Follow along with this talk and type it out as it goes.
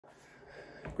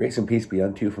Grace and peace be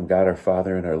unto you from God our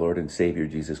Father and our Lord and Savior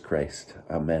Jesus Christ.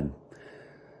 Amen.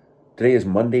 Today is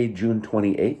Monday, June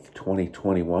 28th,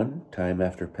 2021, time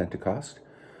after Pentecost.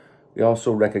 We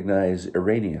also recognize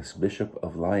Irenaeus, Bishop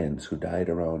of Lyons, who died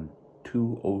around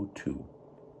 202.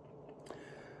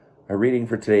 Our reading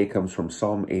for today comes from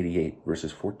Psalm 88,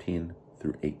 verses 14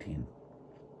 through 18.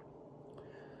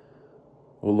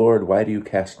 O Lord, why do you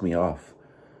cast me off?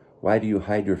 Why do you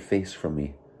hide your face from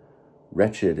me?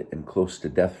 Wretched and close to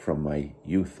death from my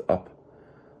youth up,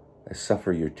 I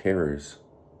suffer your terrors.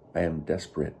 I am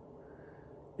desperate.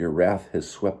 Your wrath has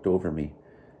swept over me.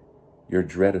 Your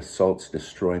dread assaults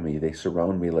destroy me. They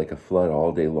surround me like a flood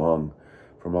all day long.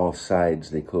 From all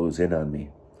sides they close in on me.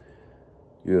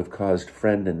 You have caused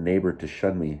friend and neighbor to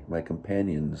shun me. My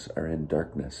companions are in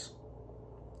darkness.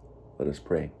 Let us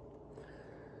pray.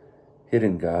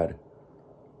 Hidden God,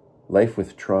 life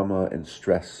with trauma and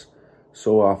stress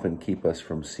so often keep us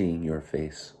from seeing your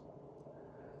face.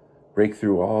 Break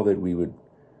through all that we would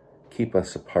keep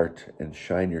us apart and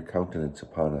shine your countenance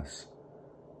upon us.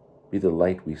 Be the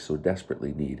light we so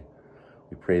desperately need.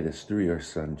 We pray this through your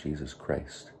Son, Jesus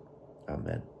Christ.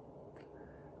 Amen.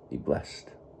 Be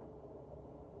blessed.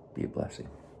 Be a blessing.